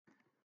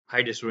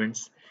Hi dear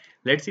students,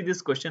 let's see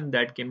this question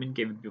that came in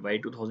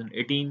KVPY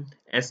 2018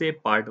 essay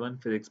part 1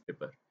 physics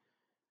paper.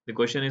 The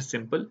question is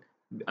simple,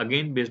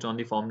 again based on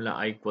the formula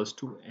I equals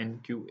to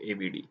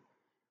NQABD.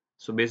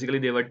 So basically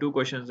there were two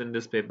questions in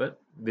this paper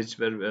which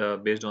were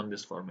based on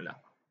this formula.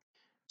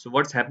 So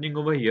what's happening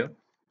over here?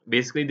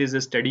 Basically there is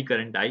a steady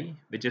current I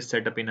which is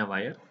set up in a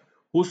wire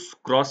whose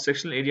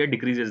cross-sectional area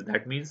decreases.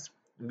 That means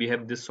we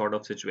have this sort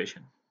of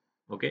situation,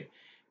 okay,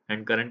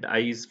 and current I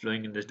is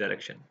flowing in this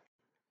direction.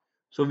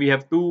 So we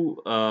have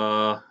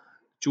to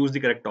choose the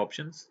correct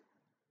options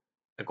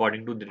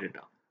according to the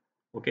data.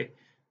 Okay,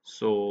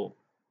 so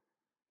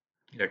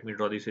let me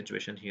draw the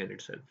situation here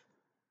itself.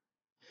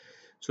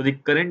 So the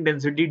current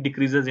density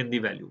decreases in the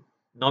value.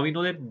 Now we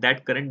know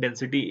that current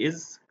density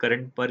is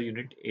current per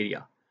unit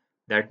area.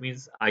 That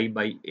means I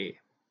by A.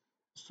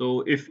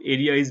 So if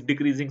area is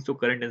decreasing, so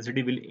current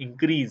density will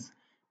increase,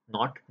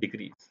 not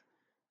decrease.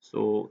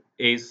 So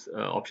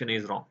option A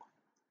is wrong.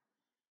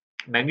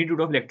 Magnitude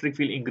of electric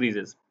field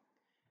increases.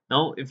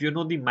 Now, if you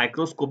know the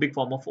microscopic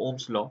form of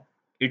Ohm's law,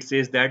 it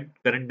says that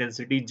current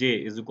density J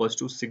is equals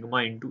to sigma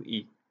into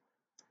E,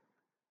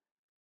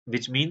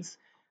 which means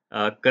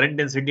current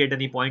density at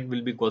any point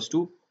will be equals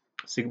to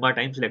sigma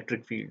times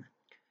electric field.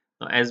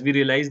 Now, as we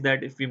realize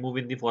that if we move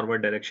in the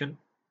forward direction,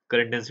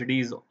 current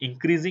density is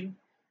increasing.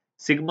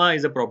 Sigma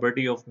is a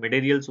property of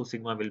material, so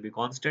sigma will be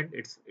constant.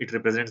 It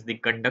represents the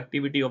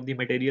conductivity of the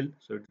material,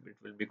 so it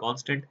will be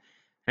constant.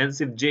 Hence,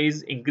 if J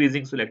is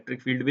increasing, so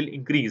electric field will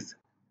increase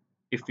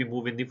if we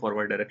move in the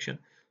forward direction.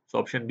 So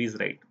option B is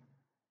right.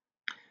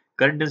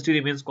 Current density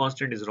remains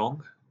constant is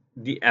wrong.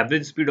 The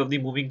average speed of the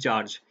moving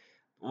charge.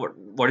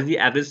 What is the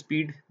average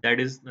speed?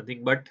 That is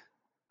nothing but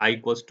I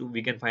equals to,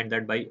 we can find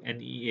that by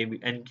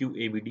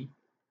NQABD.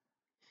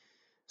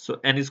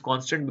 So N is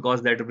constant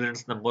because that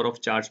represents number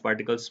of charged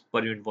particles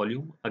per unit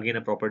volume. Again,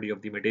 a property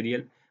of the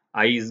material.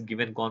 I is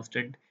given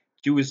constant.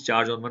 Q is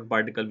charge on one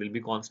particle will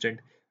be constant.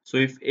 So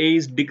if A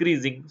is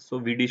decreasing, so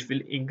VD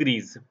will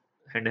increase,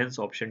 and hence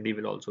option D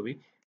will also be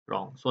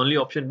wrong. So only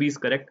option B is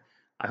correct.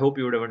 I hope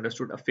you would have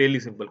understood a fairly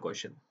simple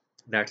question.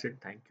 That's it.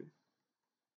 Thank you.